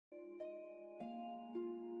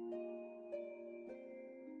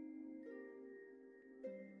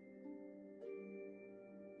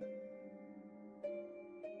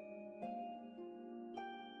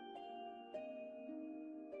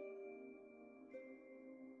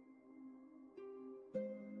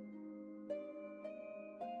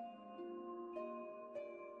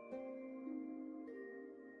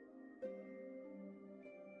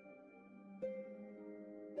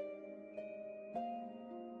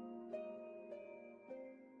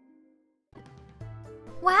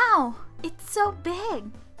Wow, it's so big.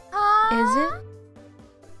 Is it?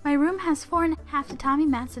 My room has 4.5 tatami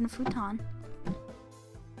mats and a futon.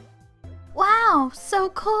 Wow, so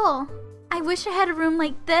cool. I wish I had a room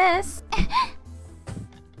like this.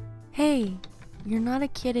 Hey, you're not a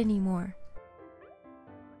kid anymore.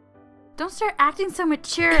 Don't start acting so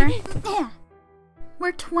mature.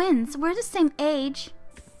 We're twins. We're the same age.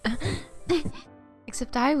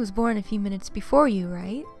 Except I was born a few minutes before you,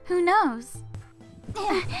 right? Who knows?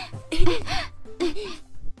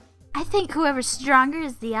 I think whoever's stronger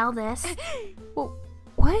is the eldest.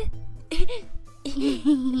 What?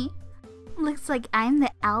 Looks like I'm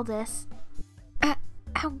the eldest.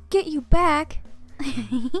 I'll get you back.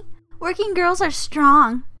 Working girls are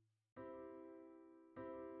strong.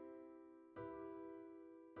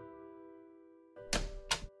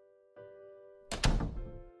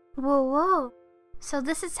 Whoa. So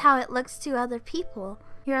this is how it looks to other people.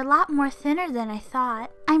 You're a lot more thinner than I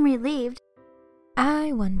thought. I'm relieved.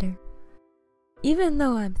 I wonder. Even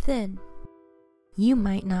though I'm thin, you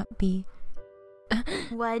might not be.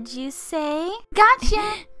 What'd you say?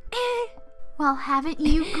 Gotcha! Well, haven't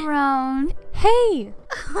you grown? Hey!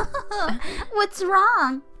 What's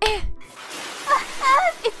wrong?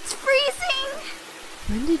 It's freezing!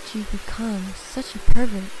 When did you become such a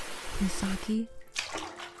pervert, Misaki?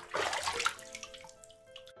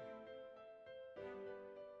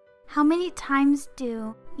 How many times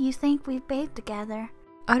do you think we've bathed together?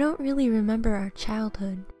 I don't really remember our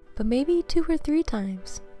childhood, but maybe 2 or 3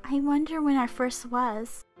 times. I wonder when our first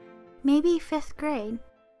was. Maybe 5th grade.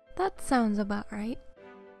 That sounds about right.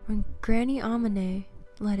 When Granny Amane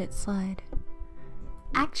let it slide.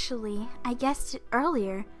 Actually, I guessed it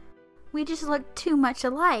earlier. We just looked too much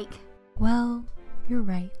alike. Well, you're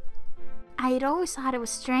right. I had always thought it was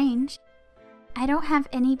strange. I don't have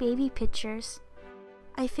any baby pictures.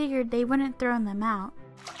 I figured they wouldn't throw them out,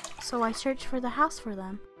 so I searched for the house for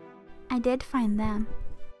them. I did find them.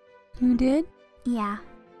 You did? Yeah,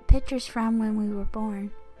 pictures from when we were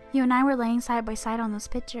born. You and I were laying side by side on those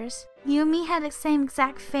pictures. You and me had the same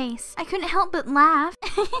exact face. I couldn't help but laugh.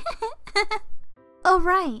 Oh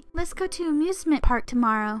right, let's go to amusement park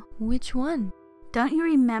tomorrow. Which one? Don't you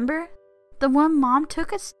remember? The one Mom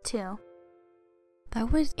took us to.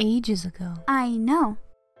 That was ages ago. I know.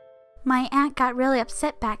 My aunt got really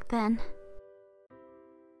upset back then.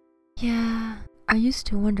 Yeah, I used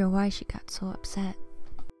to wonder why she got so upset.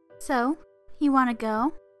 So, you want to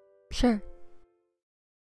go? Sure.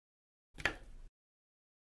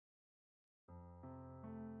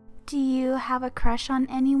 Do you have a crush on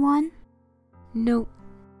anyone? Nope.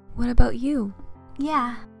 What about you?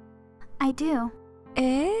 Yeah, I do.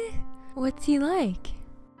 What's he like?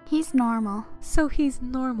 He's normal. So he's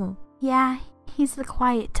normal. Yeah, he's the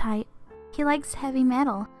quiet type. He likes heavy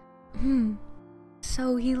metal.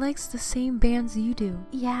 So he likes the same bands you do.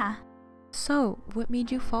 Yeah. So, what made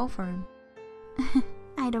you fall for him?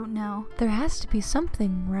 I don't know. There has to be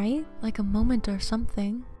something, right? Like a moment or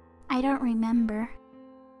something. I don't remember.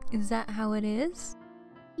 Is that how it is?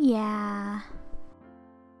 Yeah.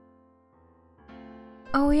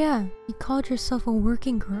 Oh yeah, you called yourself a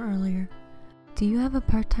working girl earlier. Do you have a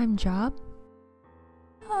part-time job?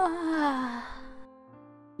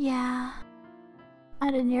 Yeah.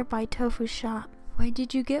 At a nearby tofu shop. Why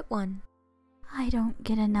did you get one? I don't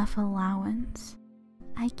get enough allowance.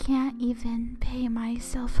 I can't even pay my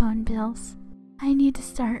cell phone bills. I need to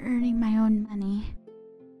start earning my own money.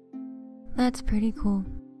 That's pretty cool.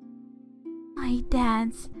 My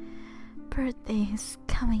dad's birthday is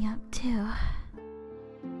coming up too.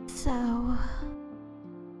 So...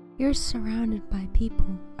 You're surrounded by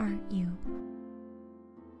people, aren't you?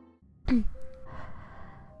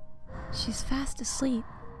 She's fast asleep.